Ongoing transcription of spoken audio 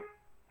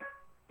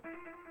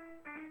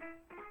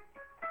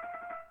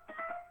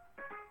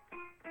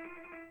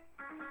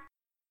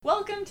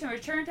Welcome to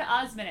Return to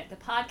Oz Minute, the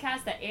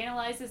podcast that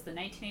analyzes the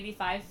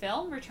 1985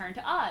 film Return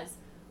to Oz.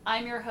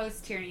 I'm your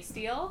host, Tierney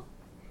Steele.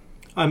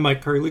 I'm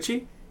Mike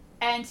Carlucci.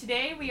 And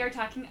today we are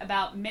talking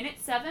about Minute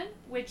 7,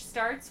 which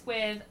starts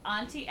with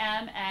Auntie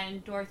Em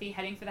and Dorothy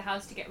heading for the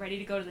house to get ready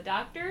to go to the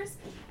doctor's,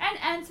 and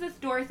ends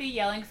with Dorothy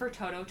yelling for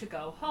Toto to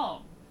go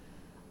home.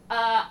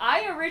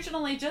 I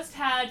originally just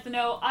had the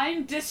note,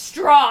 I'm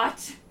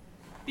distraught,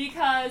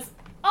 because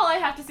all I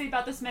have to say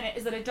about this minute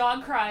is that a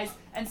dog cries,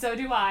 and so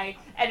do I,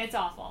 and it's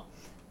awful.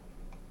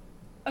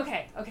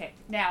 Okay,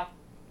 now,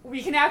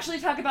 we can actually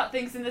talk about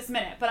things in this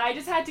minute, but I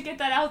just had to get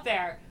that out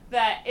there,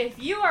 that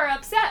if you are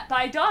upset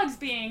by dogs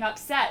being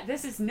upset,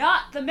 this is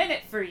not the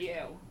minute for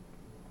you.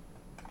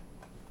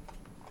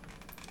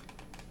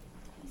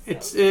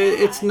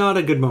 It's not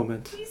a good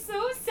moment. She's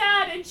so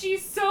sad, and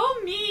she's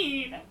so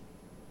mean.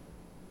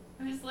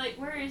 I was like,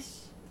 where is she?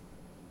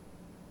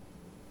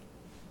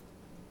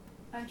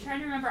 I'm trying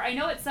to remember. I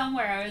know it's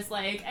somewhere. I was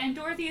like, and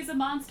Dorothy is a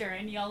monster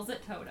and yells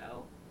at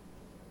Toto.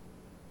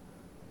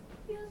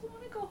 He doesn't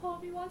want to go home.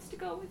 He wants to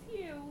go with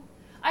you.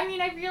 I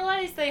mean, I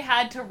realized they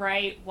had to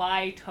write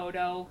why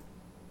Toto...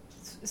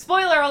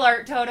 Spoiler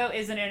alert, Toto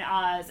isn't in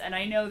Oz, and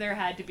I know there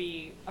had to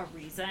be a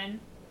reason.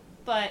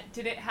 But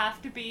did it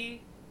have to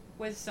be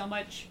with so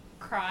much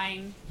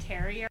crying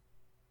terrier?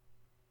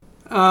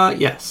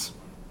 Yes.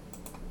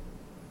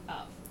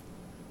 Oh.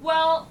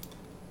 Well,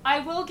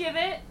 I will give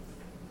it.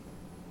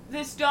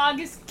 This dog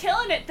is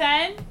killing it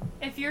then.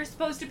 If you're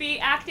supposed to be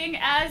acting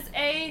as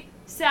a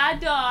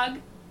sad dog,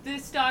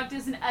 this dog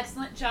does an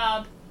excellent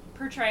job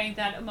portraying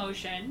that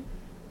emotion.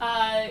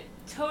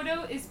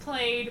 Toto is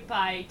played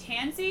by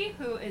Tansy,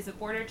 who is a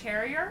border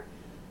terrier,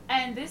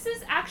 and this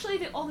is actually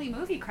the only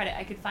movie credit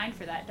I could find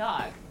for that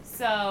dog.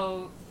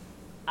 So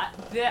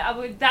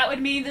that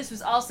would mean this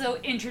was also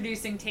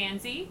introducing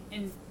Tansy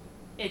in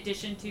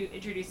addition to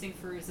introducing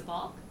Fairuza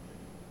Balk.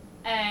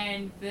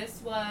 And this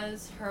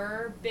was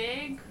her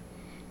big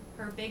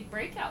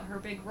breakout, her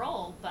big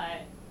role,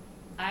 but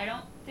I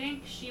don't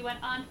think she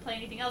went on to play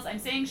anything else. I'm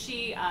saying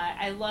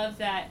I love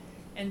that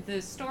in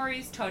the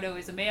stories, Toto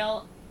is a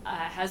male,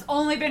 has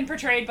only been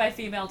portrayed by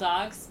female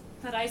dogs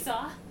that I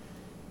saw.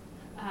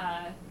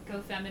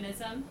 Go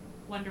feminism,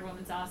 Wonder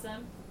Woman's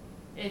awesome.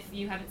 If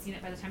you haven't seen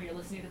it by the time you're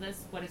listening to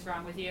this, what is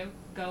wrong with you?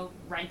 Go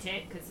rent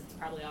it, because it's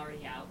probably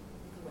already out,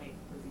 the way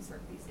movies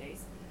work these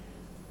days.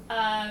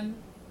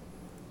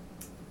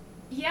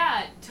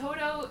 Yeah,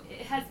 Toto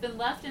has been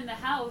left in the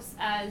house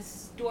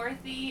as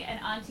Dorothy and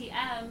Auntie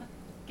Em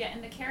get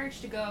in the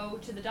carriage to go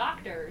to the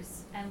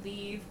doctor's and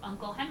leave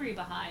Uncle Henry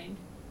behind.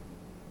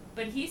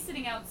 But he's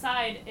sitting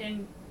outside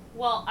in,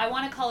 well, I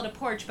want to call it a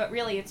porch, but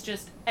really it's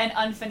just an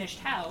unfinished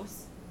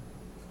house.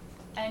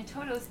 And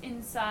Toto's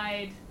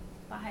inside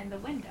behind the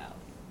window.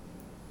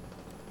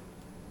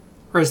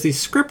 Or as the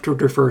script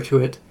would refer to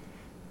it,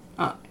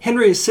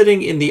 Henry is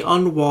sitting in the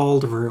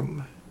unwalled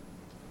room.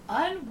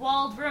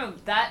 Unwalled room.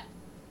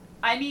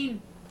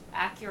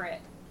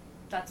 Accurate.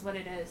 That's what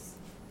it is.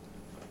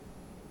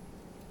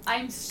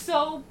 I'm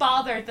so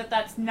bothered that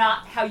that's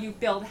not how you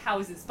build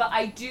houses, but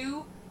I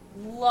do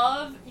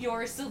love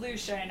your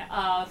solution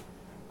of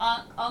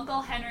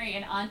Uncle Henry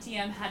and Auntie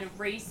Em had a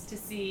race to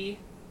see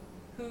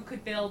who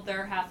could build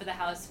their half of the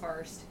house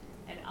first,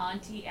 and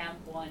Auntie Em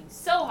won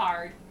so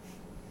hard.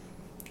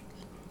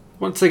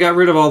 Once they got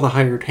rid of all the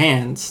hired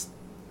hands,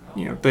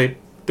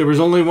 there was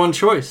only one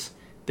choice.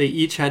 They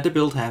each had to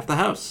build half the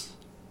house.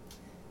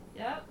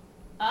 Yep.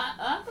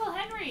 Uncle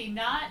Henry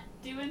not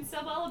doing so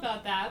well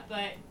about that,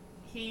 but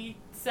he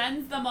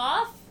sends them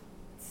off,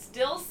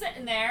 still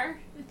sitting there.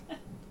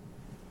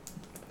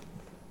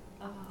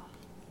 Oh.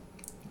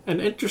 And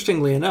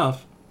interestingly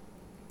enough,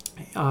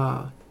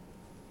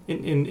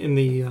 in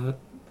the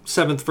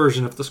seventh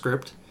version of the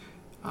script,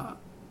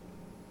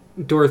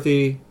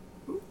 Dorothy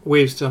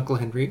waves to Uncle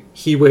Henry.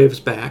 He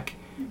waves back,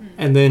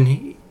 and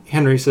then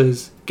Henry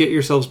says, "Get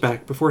yourselves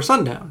back before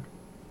sundown,"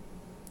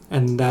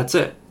 and that's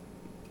it.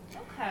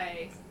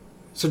 Okay.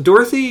 So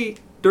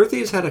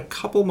Dorothy's had a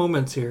couple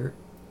moments here.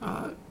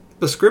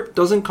 The script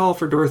doesn't call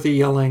for Dorothy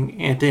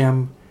yelling Aunt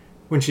Em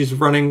when she's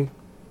running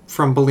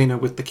from Billina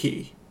with the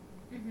key.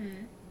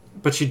 Mm-hmm.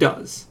 But she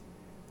does.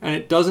 And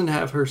it doesn't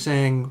have her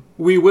saying,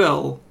 "We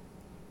will,"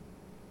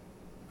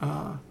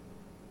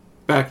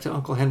 back to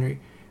Uncle Henry.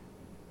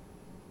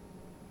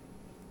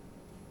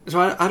 So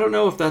I don't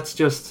know if that's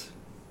just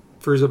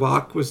Fairuza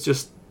Balk was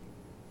just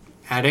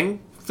adding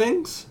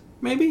things,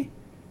 maybe?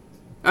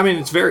 I mean,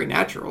 it's very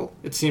natural.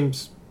 It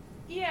seems...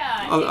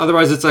 Yeah.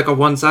 Otherwise, it's like a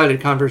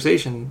one-sided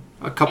conversation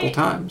a couple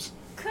times.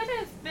 Could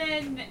have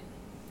been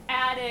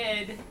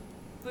added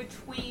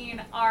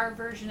between our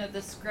version of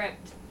the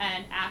script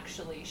and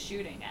actually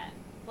shooting it.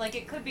 Like,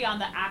 it could be on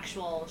the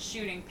actual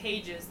shooting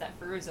pages that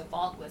Fairuza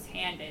Balk was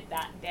handed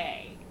that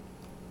day.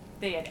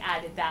 They had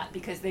added that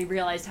because they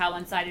realized how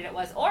one-sided it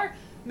was. Or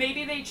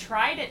maybe they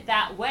tried it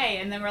that way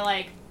and then were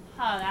like,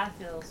 that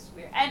feels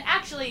weird. And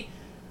actually,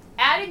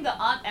 adding the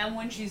Aunt Em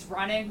when she's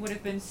running would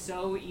have been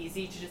so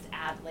easy to just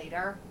add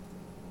later.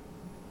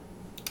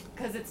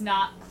 Because it's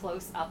not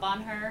close up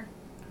on her.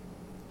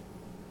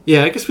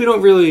 Yeah, I guess we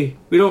don't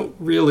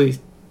really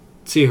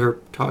see her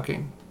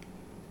talking.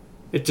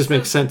 It just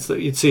makes sense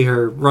that you'd see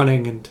her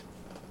running and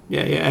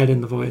add in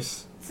the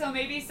voice. So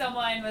maybe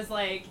someone was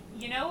like,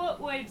 you know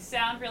what would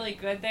sound really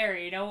good there?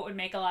 You know what would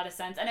make a lot of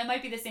sense? And it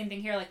might be the same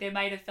thing here. Like, they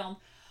might have filmed.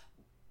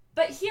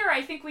 But here,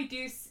 I think we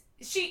do...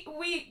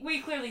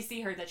 We clearly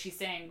see her that she's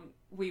saying,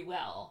 we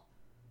will.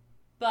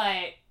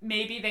 But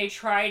maybe they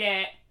tried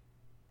it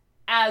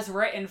as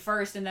written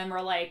first, and then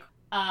we're like,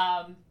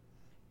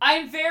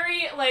 I'm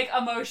very, like,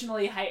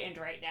 emotionally heightened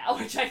right now,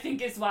 which I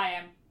think is why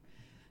I'm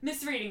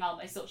misreading all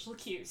my social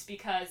cues,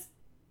 because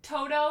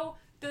Toto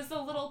does the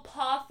little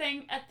paw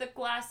thing at the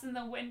glass in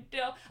the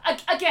window.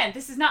 Again,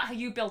 this is not how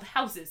you build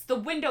houses. The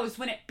windows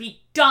wouldn't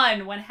be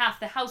done when half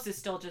the house is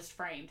still just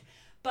framed.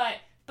 But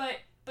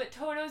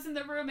Toto's in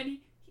the room, and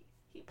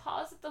he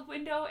paws at the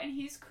window, and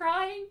he's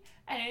crying,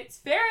 and it's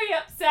very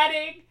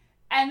upsetting,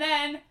 and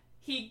then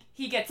he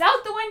gets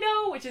out the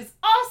window, which is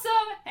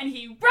awesome, and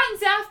he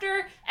runs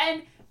after,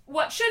 and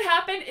what should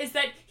happen is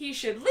that he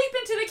should leap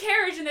into the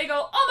carriage, and they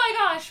go, oh my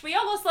gosh, we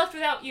almost left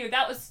without you.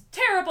 That was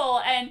terrible,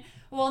 and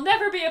we'll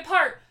never be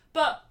apart.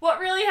 But what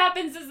really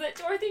happens is that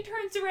Dorothy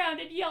turns around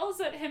and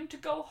yells at him to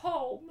go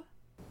home.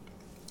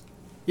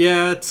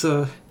 Yeah, it's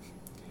the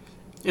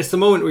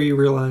moment where you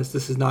realize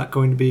this is not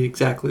going to be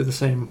exactly the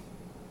same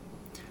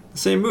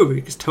movie,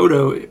 because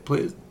Toto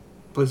plays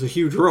a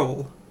huge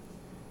role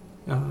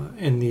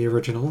in the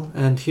original,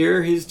 and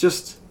here he's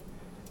just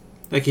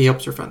like, he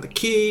helps her find the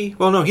key.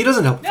 Well, no, he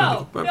doesn't help her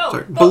find the key.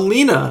 Sorry.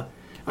 Bellina,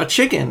 a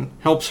chicken,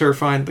 helps her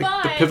find the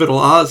pivotal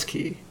Oz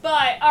key.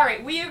 But all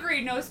right, we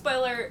agreed. No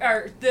spoiler,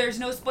 or there's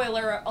no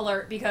spoiler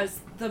alert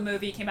because the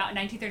movie came out in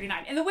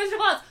 1939. In The Wizard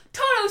of Oz,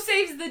 Toto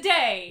saves the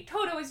day.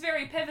 Toto is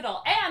very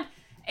pivotal,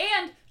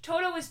 and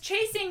Toto was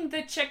chasing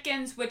the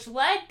chickens, which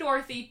led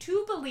Dorothy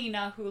to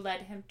Bellina, who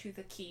led him to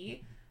the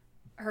key.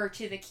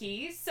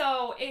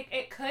 So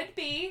it could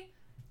be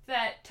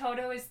that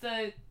Toto is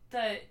the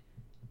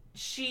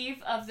sheave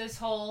of this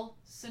whole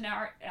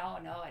scenario. Oh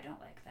no, I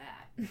don't like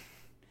that.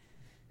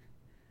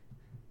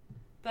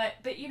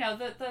 but you know,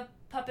 the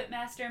puppet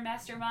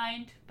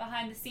mastermind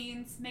behind the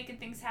scenes making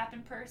things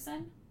happen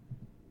person.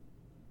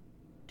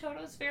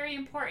 Toto's very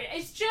important.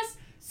 It's just,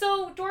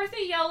 so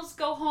Dorothy yells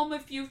go home a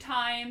few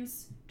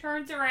times,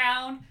 turns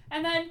around,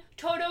 and then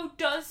Toto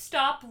does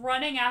stop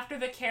running after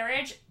the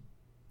carriage,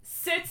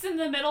 sits in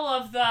the middle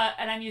of the,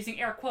 and I'm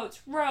using air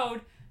quotes,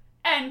 road,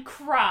 and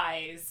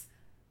cries.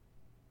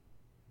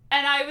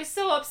 And I was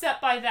so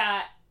upset by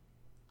that.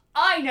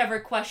 I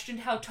never questioned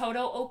how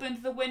Toto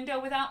opened the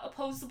window without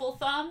opposable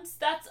thumbs.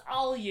 That's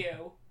all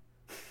you.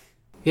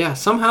 Yeah,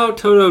 somehow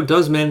Toto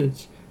does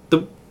manage.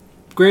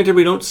 Granted,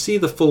 we don't see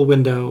the full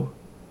window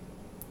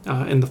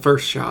in the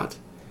first shot.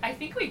 I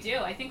think we do.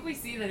 I think we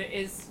see that it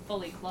is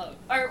fully closed.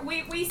 Or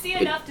we see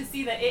enough to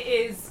see that it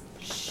is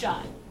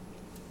shut.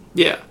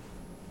 Yeah.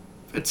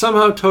 But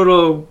somehow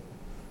Toto,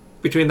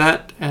 between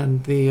that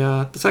and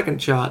the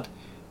second shot,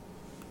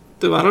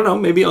 I don't know,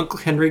 maybe Uncle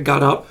Henry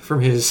got up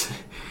from his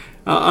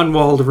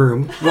unwalled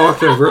room,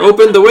 walked over,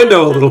 opened the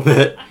window a little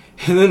bit,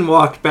 and then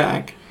walked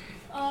back.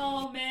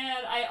 Oh man,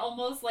 I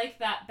almost like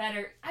that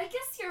better. I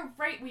guess you're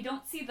right, we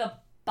don't see the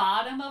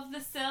bottom of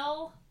the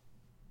sill.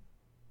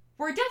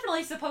 We're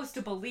definitely supposed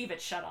to believe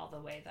it's shut all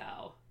the way,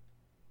 though.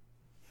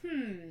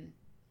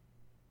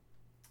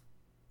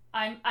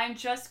 I'm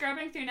just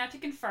scrubbing through now to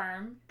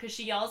confirm, because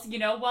she yells, you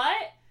know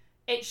what?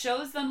 It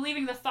shows them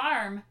leaving the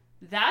farm.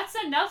 That's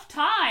enough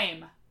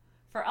time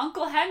for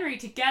Uncle Henry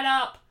to get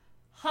up,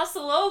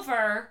 hustle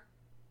over,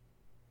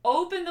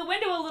 open the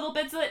window a little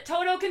bit so that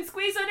Toto can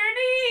squeeze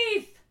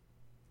underneath.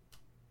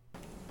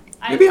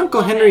 Maybe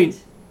Uncle Henry...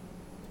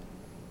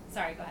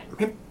 Sorry, go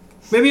ahead.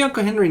 Maybe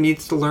Uncle Henry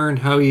needs to learn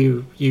how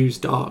you use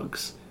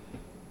dogs.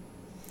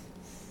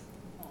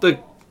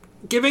 Like,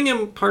 giving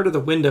him part of the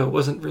window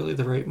wasn't really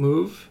the right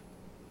move.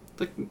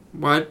 Like,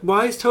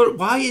 why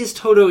is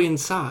Toto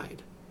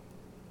inside?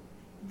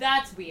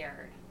 That's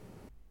weird.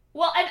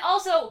 Well, and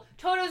also,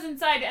 Toto's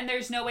inside, and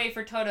there's no way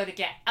for Toto to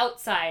get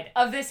outside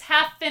of this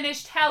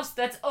half-finished house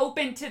that's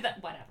open to the...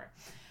 Whatever.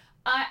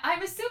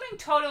 I'm assuming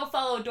Toto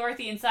followed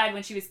Dorothy inside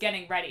when she was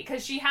getting ready,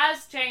 because she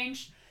has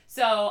changed.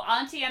 So,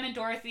 Auntie Em and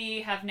Dorothy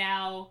have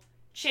now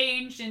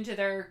changed into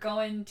their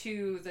going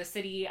to the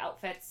city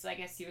outfits, I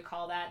guess you would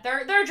call that.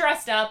 They're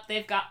dressed up.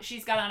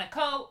 She's got on a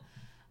coat.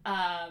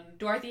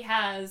 Dorothy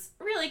has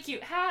a really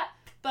cute hat.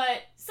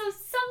 But, so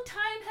some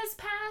time has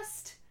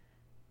passed.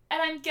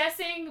 And I'm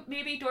guessing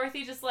maybe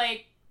Dorothy just,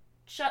 like,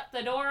 shut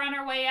the door on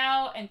her way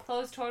out and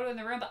closed Toto in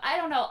the room. But I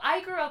don't know.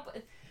 I grew up...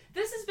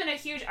 This has been a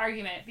huge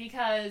argument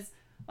because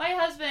my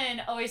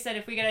husband always said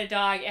if we get a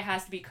dog, it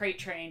has to be crate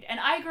trained. And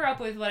I grew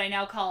up with what I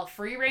now call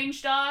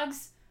free-range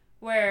dogs,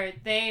 where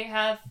they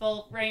have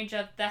full range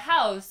of the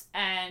house.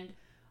 And,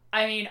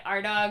 I mean,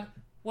 our dog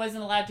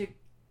wasn't allowed to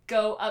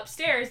go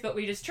upstairs, but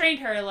we just trained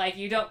her, like,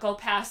 you don't go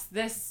past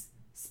this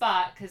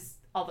spot because...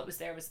 all that was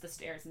there was the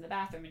stairs and the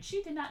bathroom, and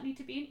she did not need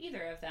to be in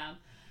either of them.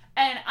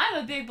 And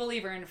I'm a big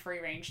believer in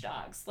free-range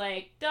dogs.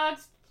 Like,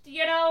 dogs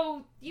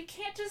you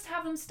can't just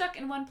have them stuck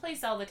in one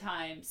place all the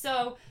time.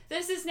 So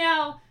this is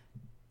now,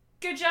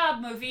 good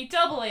job, movie,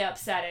 doubly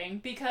upsetting,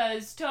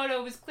 because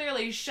Toto was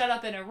clearly shut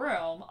up in a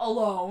room,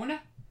 alone.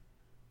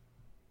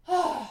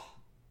 And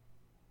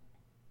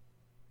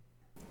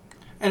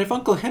if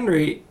Uncle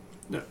Henry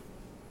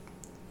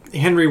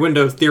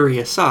window theory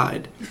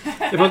aside,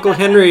 if Uncle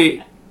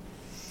Henry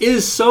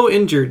is so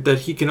injured that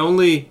he can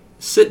only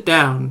sit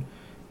down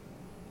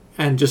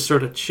and just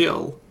sort of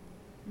chill,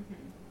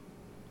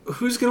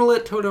 who's going to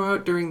let Toto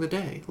out during the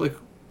day? Like,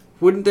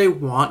 wouldn't they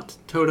want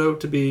Toto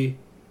to be...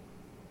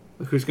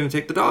 Who's going to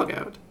take the dog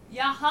out?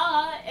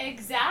 Yaha,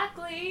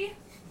 exactly.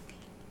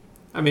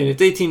 I mean,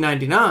 it's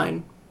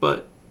 1899,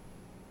 but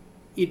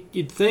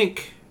you'd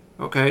think,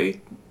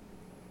 okay,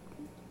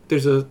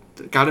 there's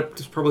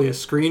probably a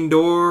screen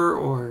door,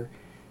 or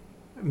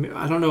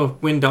I don't know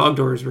when dog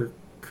doors were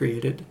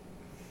created,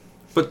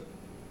 but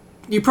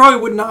you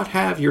probably would not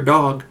have your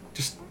dog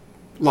just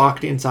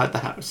locked inside the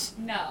house.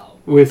 No.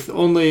 With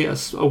only a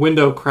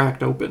window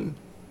cracked open.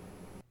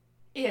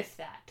 If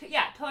that.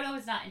 Yeah, Toto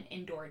is not an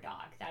indoor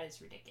dog. That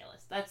is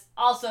ridiculous. That's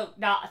also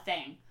not a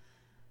thing.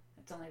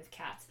 That's only with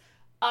cats.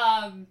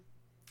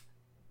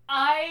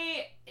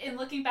 I, in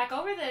looking back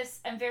over this,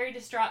 am very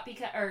distraught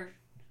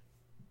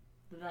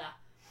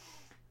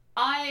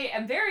I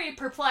am very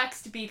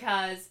perplexed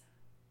because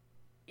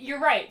you're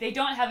right, they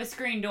don't have a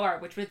screen door,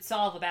 which would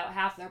solve about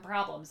half their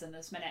problems in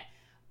this minute.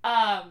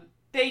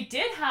 They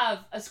did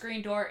have a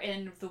screen door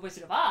in The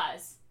Wizard of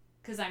Oz,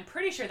 because I'm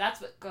pretty sure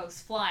that's what goes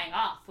flying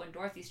off when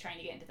Dorothy's trying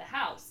to get into the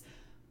house.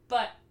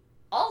 But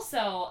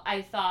also,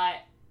 I thought,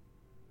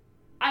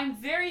 I'm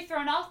very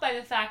thrown off by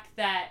the fact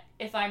that,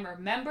 if I'm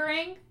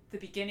remembering the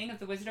beginning of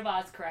The Wizard of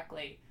Oz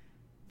correctly,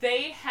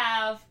 they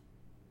have,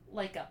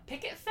 like, a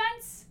picket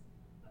fence?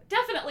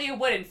 Definitely a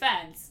wooden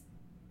fence.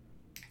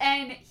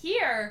 And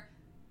here,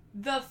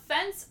 the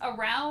fence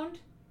around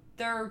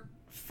their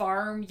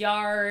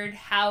farmyard,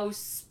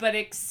 house, but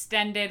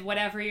extended,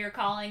 whatever you're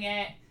calling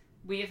it,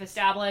 we have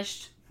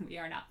established we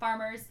are not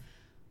farmers.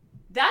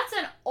 That's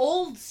an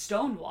old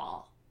stone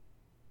wall.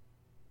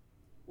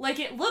 Like,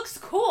 it looks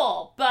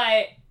cool,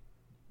 but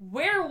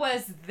where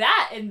was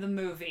that in the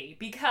movie?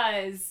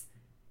 Because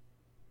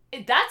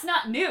that's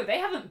not new. They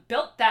haven't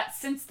built that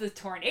since the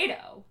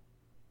tornado.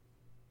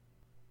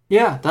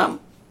 Yeah,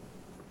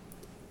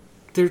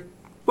 the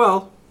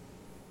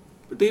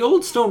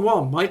old stone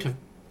wall might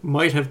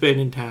have been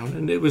in town,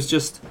 and it was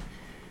just,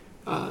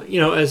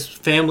 as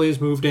families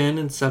moved in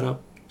and set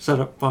up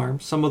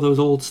farms, some of those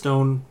old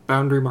stone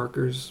boundary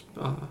markers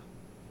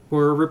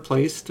were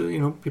replaced.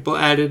 People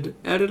added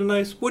a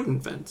nice wooden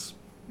fence.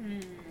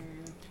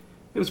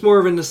 It was more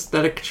of an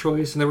aesthetic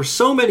choice, and there were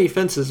so many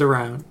fences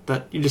around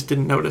that you just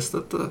didn't notice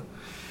that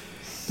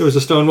there was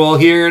a stone wall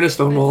here and a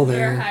stone wall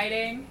there. They're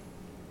hiding.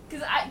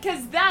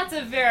 Because that's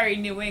a very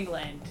New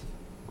England.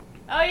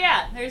 Oh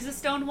yeah, there's a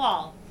stone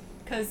wall.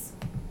 Because,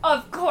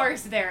 of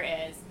course there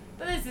is.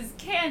 But this is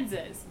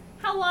Kansas.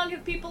 How long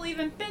have people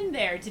even been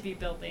there to be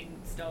building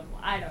stone wall?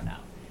 I don't know.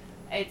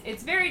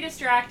 It's very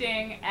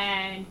distracting,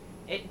 and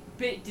it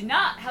did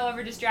not,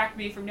 however, distract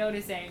me from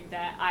noticing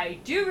that I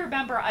do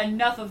remember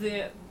enough of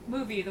the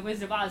movie The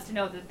Wizard of Oz to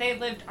know that they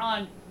lived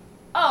on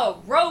a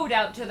road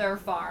out to their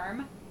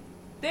farm.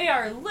 They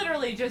are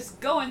literally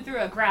just going through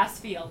a grass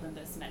field in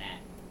this minute.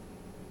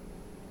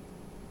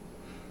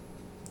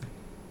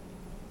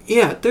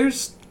 Yeah,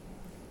 there's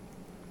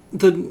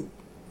the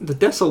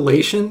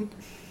desolation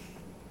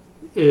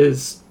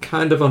is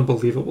kind of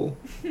unbelievable.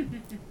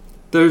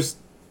 There's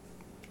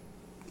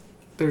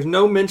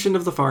no mention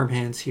of the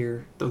farmhands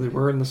here, though they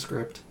were in the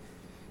script.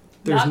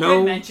 There's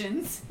good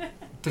mentions.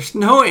 There's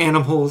no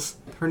animals.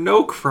 There are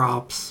no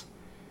crops.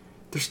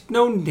 There's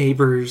no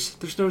neighbors.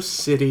 There's no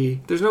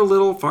city. There's no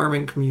little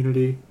farming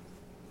community.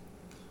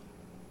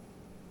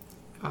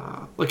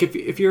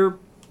 If you're...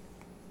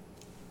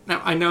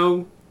 Now, I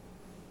know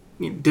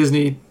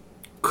Disney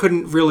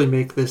couldn't really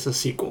make this a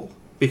sequel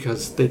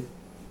because that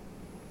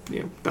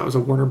was a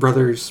Warner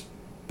Brothers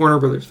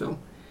film.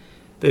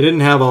 They didn't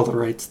have all the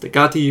rights. They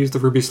got to use the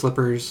ruby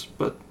slippers,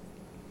 but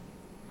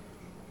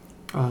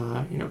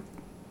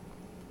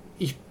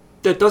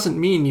that doesn't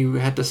mean you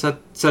had to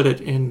set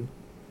it in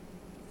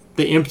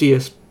the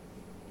emptiest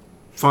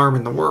farm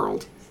in the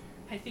world.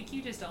 I think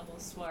you just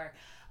almost swore.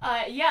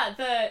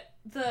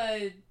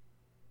 The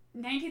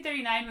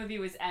 1939 movie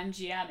was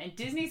MGM, and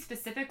Disney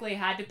specifically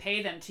had to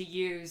pay them to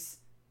use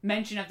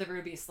mention of the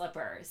ruby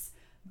slippers.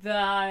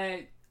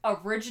 The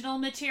original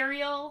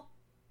material,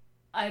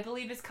 I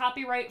believe, is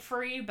copyright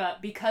free,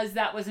 but because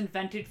that was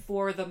invented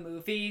for the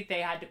movie,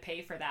 they had to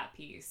pay for that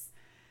piece.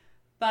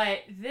 But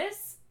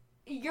this,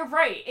 you're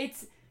right,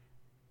 it's...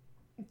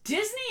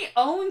 Disney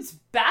owns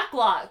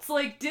backlots.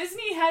 Like,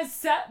 Disney has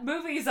set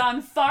movies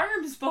on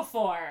farms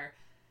before.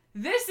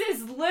 This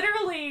is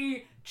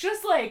literally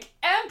just, like,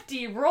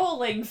 empty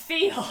rolling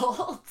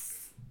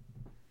fields.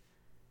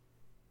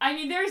 I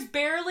mean, there's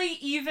barely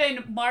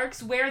even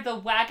marks where the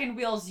wagon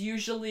wheels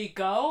usually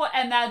go,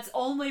 and that's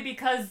only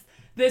because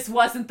this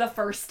wasn't the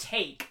first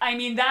take. I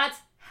mean, that's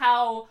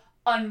how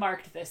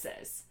unmarked this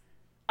is.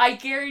 I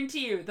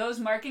guarantee you, those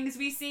markings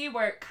we see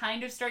where it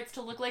kind of starts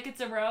to look like it's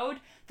a road,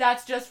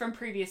 that's just from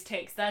previous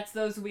takes. That's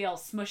those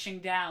wheels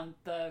smushing down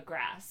the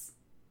grass.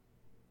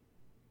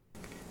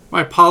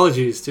 My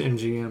apologies to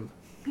MGM.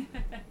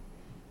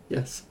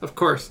 Yes, of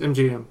course,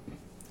 MGM.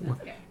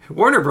 Okay.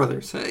 Warner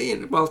Brothers.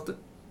 Well, The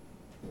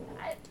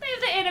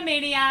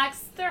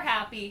Animaniacs, they're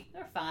happy.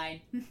 They're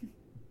fine.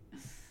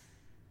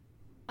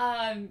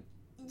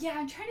 Yeah,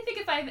 I'm trying to think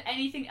if I have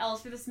anything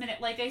else for this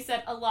minute. Like I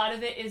said, a lot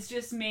of it is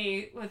just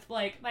me with,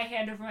 like, my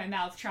hand over my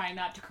mouth trying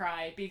not to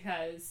cry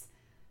because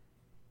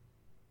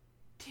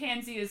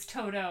Tanzia's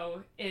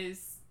Toto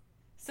is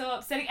so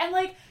upsetting. And,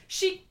 like,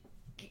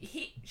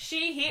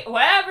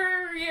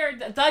 whatever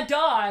the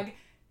dog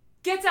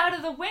gets out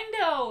of the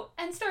window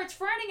and starts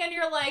running, and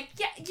you're like,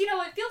 yeah, you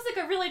know, it feels like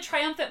a really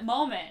triumphant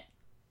moment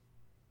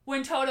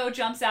when Toto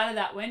jumps out of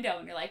that window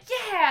and you're like,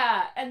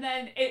 yeah! And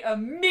then it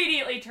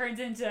immediately turns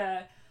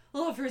into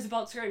Little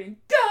Roosevelt screaming,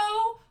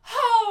 go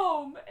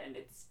home! And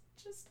it's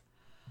just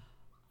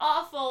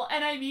awful.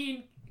 And I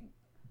mean,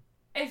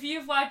 if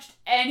you've watched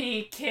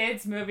any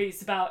kids'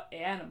 movies about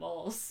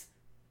animals,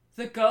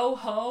 the go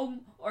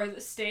home or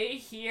the stay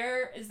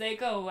here as they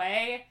go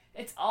away,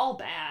 it's all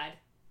bad.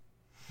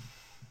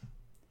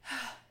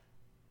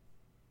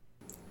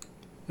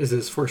 is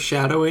this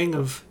foreshadowing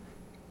of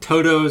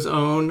Toto's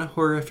own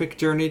horrific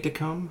journey to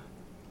come?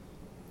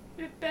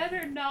 It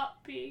better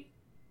not be.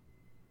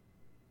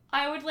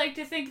 I would like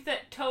to think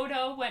that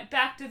Toto went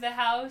back to the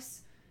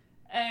house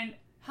and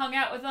hung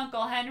out with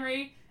Uncle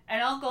Henry,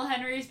 and Uncle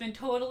Henry's been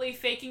totally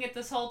faking it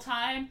this whole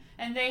time,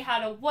 and they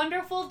had a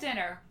wonderful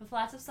dinner with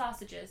lots of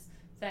sausages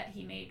that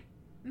he made.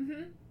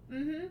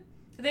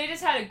 They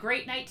just had a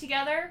great night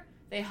together.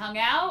 They hung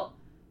out.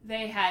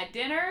 They had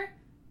dinner.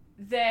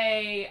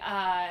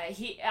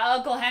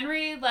 Uncle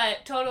Henry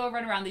let Toto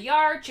run around the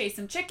yard, chase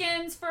some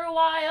chickens for a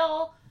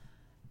while.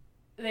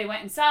 They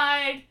went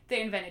inside,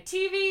 they invented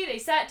TV, they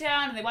sat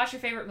down, and they watched their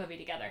favorite movie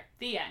together.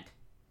 The end.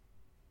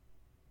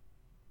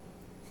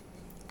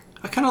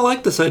 I kind of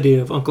like this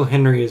idea of Uncle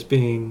Henry as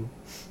being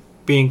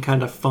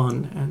kind of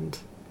fun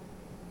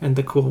and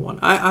the cool one.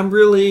 I'm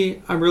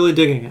really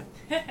digging it.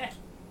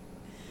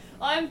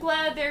 Well, I'm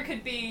glad there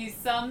could be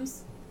some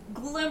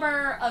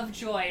glimmer of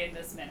joy in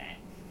this minute.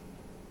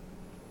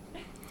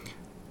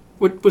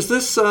 Was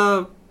this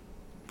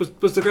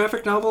was the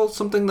graphic novel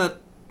something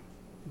that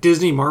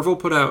Disney Marvel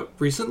put out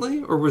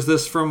recently, or was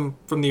this from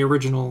the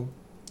original,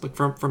 like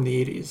from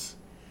the 80s?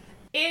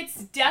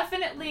 It's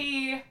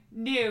definitely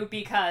new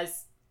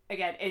because,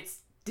 again, it's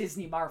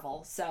Disney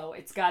Marvel, so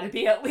it's got to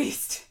be at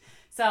least.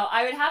 So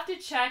I would have to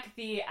check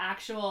the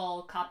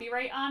actual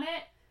copyright on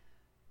it,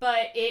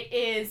 but it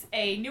is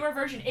a newer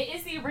version. It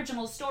is the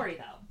original story,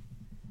 though.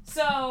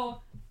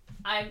 So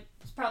I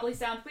probably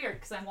sound weird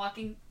because I'm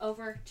walking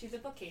over to the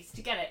bookcase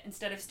to get it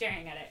instead of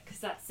staring at it because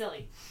that's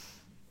silly.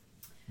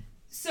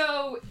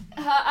 So,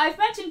 I've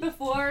mentioned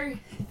before,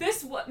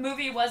 this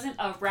movie wasn't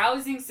a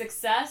rousing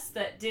success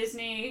that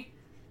Disney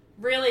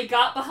really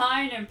got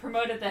behind and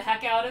promoted the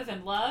heck out of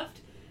and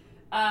loved.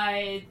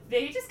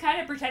 They just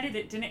kind of pretended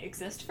it didn't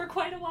exist for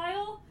quite a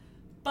while.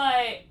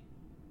 But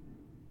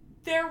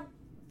there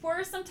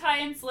were some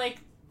times, like,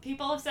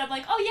 people have said,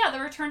 like, oh yeah,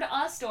 the Return to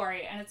Oz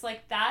story. And it's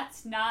like,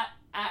 that's not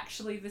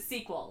actually the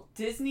sequel.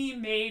 Disney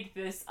made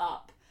this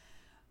up.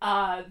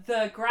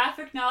 The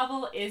graphic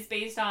novel is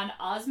based on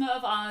Ozma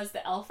of Oz,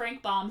 the L.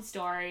 Frank Baum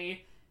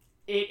story.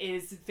 It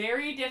is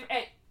very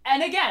different.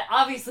 And again,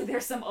 obviously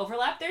there's some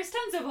overlap. There's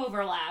tons of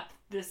overlap.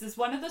 This is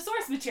one of the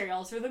source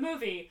materials for the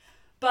movie.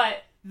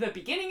 But the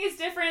beginning is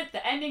different.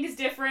 The ending is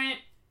different.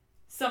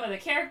 Some of the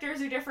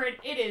characters are different.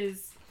 It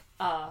is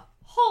a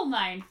whole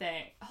long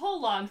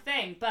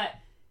thing. But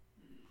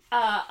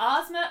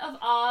Ozma of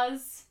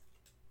Oz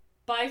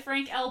by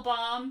Frank L.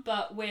 Baum,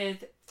 but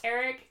with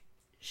Eric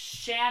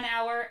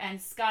Shanower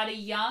and Scotty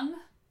Young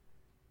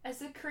as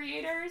the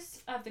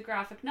creators of the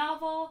graphic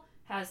novel,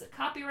 has a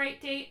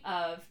copyright date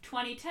of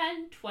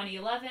 2010,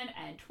 2011,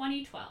 and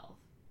 2012.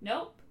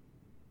 Nope.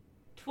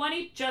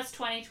 Just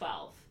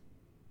 2012.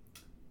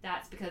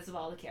 That's because of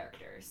all the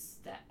characters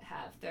that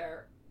have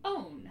their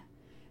own.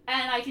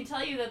 And I can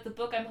tell you that the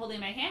book I'm holding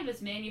in my hand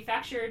was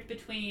manufactured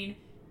between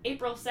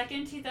April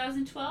 2nd,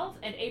 2012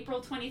 and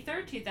April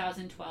 23rd,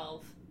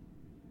 2012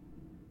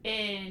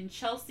 in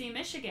Chelsea,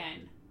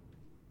 Michigan.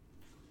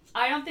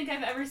 I don't think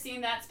I've ever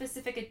seen that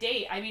specific a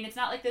date. I mean, it's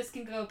not like this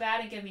can go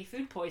bad and give me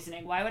food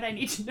poisoning. Why would I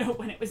need to know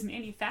when it was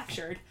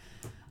manufactured?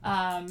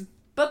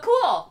 But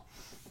cool.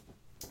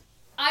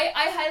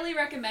 I highly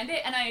recommend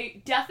it, and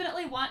I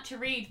definitely want to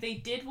read. They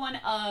did one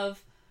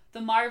of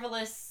The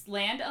Marvelous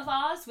Land of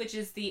Oz, which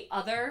is the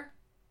other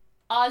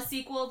Oz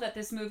sequel that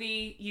this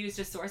movie used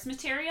as source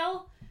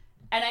material.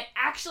 And I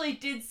actually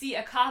did see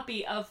a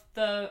copy of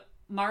the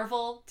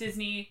Marvel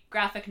Disney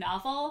graphic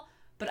novel,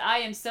 but I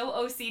am so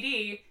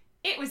OCD,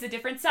 it was a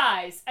different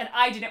size, and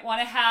I didn't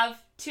want to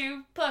have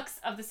two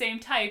books of the same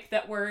type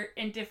that were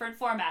in different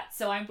formats,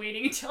 so I'm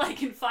waiting until I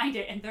can find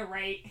it in the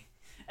right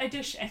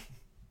edition.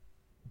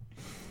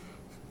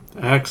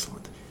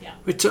 Excellent. Yeah.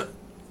 Which,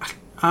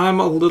 I'm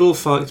a little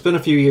foggy. It's been a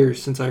few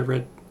years since I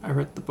read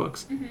the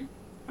books.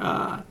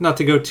 Not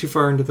to go too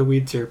far into the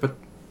weeds here, but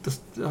the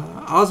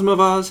Ozma of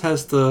Oz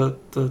has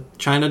the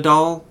China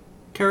doll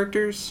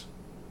characters.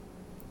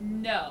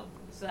 No,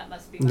 so that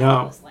must be No.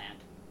 Marvelous Land.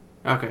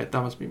 Okay,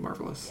 that must be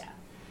Marvelous. Yeah.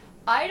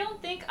 I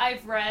don't think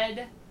I've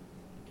read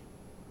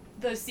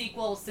the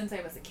sequels since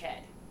I was a kid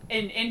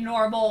in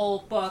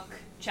normal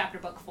chapter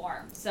book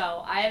form.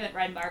 So I haven't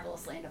read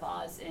Marvelous Land of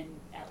Oz in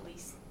at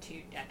least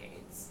 2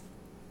 decades.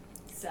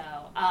 So,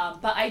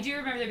 but I do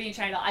remember there being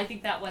China doll. I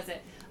think that was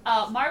it.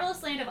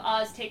 Marvelous Land of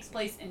Oz takes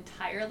place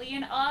entirely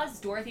in Oz.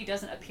 Dorothy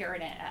doesn't appear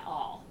in it at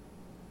all.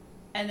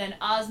 And then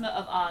Ozma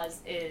of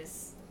Oz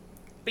is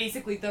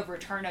basically the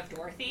return of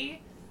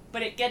Dorothy,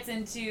 but it gets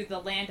into the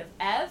land of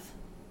Ev,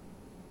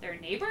 their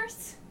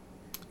neighbors.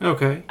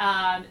 Okay.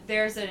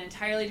 There's an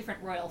entirely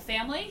different royal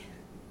family.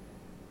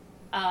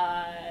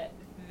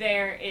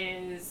 There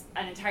is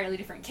an entirely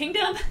different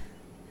kingdom.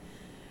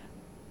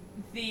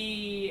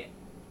 The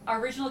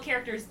original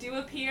characters do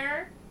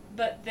appear,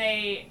 but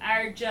they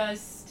are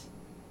just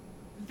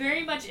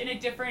very much in a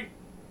different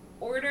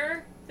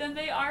order than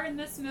they are in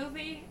this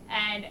movie,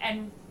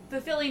 and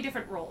fulfilling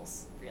different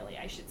roles, really,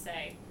 I should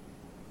say.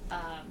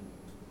 And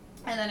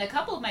then a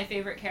couple of my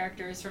favorite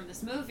characters from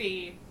this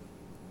movie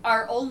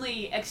are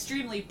only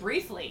extremely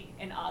briefly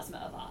in Ozma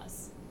of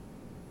Oz,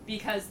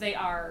 because they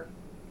are,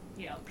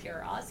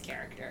 pure Oz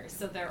characters,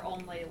 so they're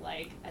only,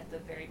 at the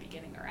very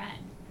beginning or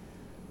end.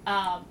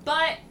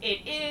 But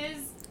it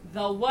is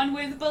the one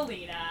with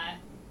Billina,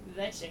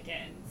 the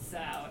chicken, so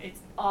it's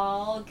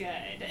all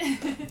good.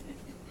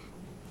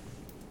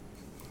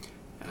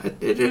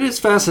 It is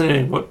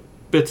fascinating what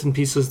bits and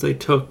pieces they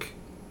took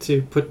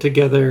to put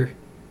together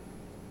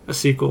a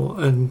sequel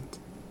and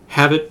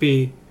have it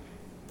be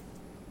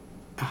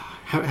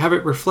have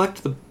it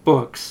reflect the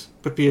books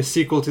but be a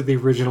sequel to the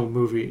original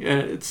movie.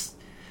 And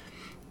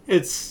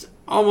it's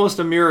almost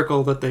a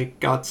miracle that they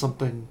got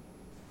something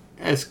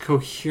as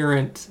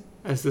coherent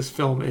as this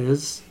film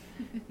is,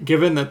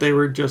 given that they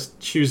were just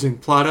choosing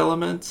plot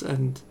elements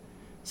and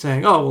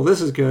saying, oh, well,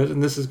 this is good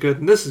and this is good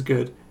and this is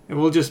good, and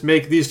we'll just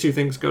make these two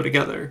things go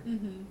together.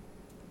 Mm-hmm.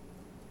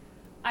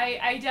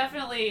 I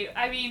definitely,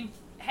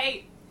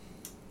 hey,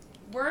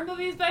 we're a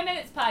Movies by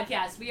Minutes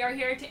podcast. We are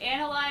here to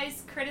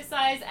analyze,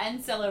 criticize,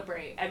 and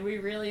celebrate, and we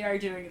really are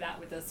doing that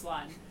with this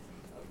one.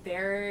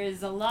 There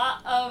is a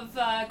lot of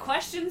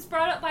questions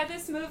brought up by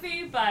this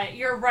movie, but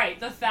you're right.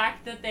 The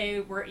fact that they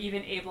were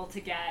even able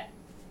to get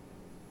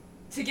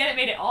it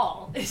made at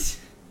all is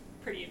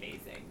pretty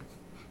amazing.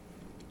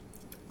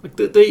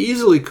 They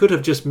easily could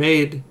have just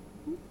made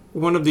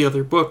one of the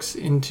other books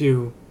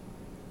into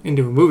a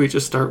movie.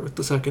 Just start with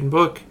the second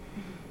book,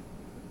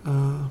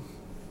 or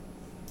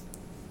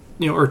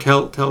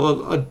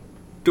tell a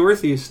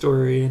Dorothy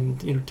story,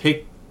 and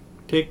take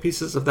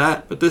pieces of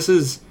that. But this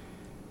is,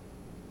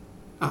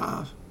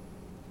 some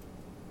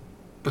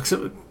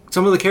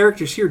of the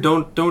characters here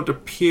don't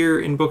appear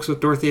in books with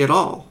Dorothy at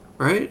all,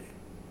 right?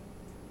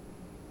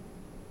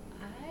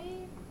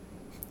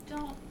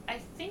 I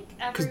think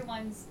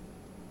everyone's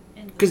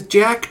in the... Because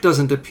Jack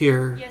doesn't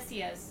appear. Yes,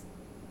 he is.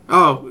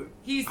 Oh,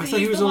 He's I thought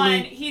he was the only...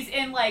 one. He's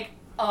in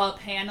a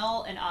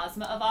panel in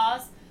Ozma of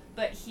Oz,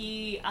 but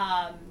he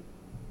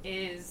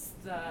is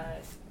the.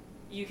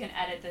 You can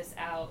edit this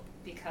out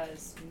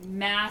because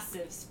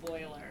massive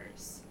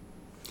spoilers.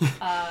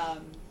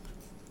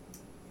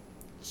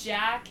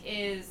 Jack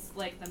is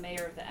the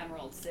mayor of the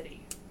Emerald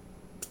City.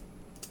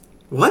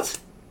 What?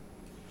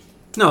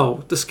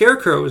 No, the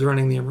Scarecrow is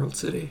running the Emerald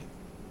City.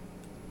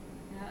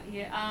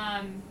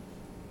 Yeah.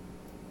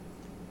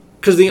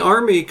 Because the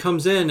army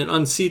comes in and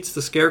unseats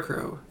the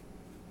Scarecrow.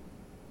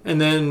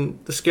 And then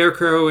the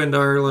Scarecrow and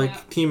our,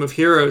 team of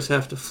heroes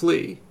have to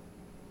flee.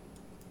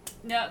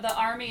 No, the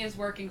army is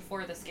working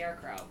for the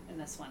Scarecrow in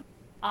this one.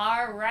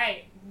 All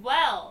right.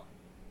 Well,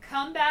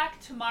 come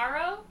back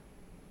tomorrow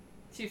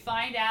to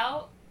find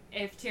out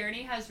if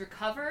Tierney has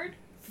recovered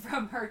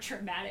from her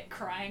traumatic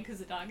crying because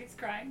the dog is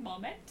crying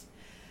moment.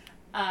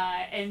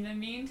 In the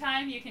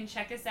meantime, you can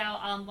check us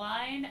out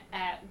online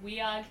at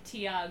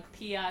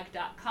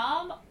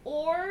weogtiogpiog.com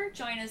or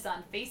join us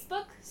on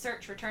Facebook.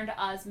 Search Return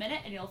to Oz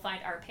Minute and you'll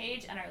find our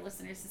page and our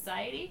listener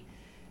society.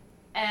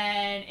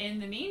 And in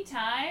the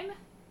meantime,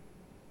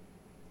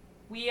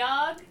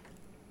 Weog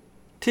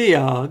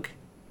Tiog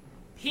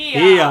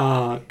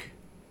Piog.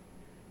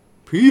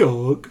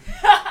 Piog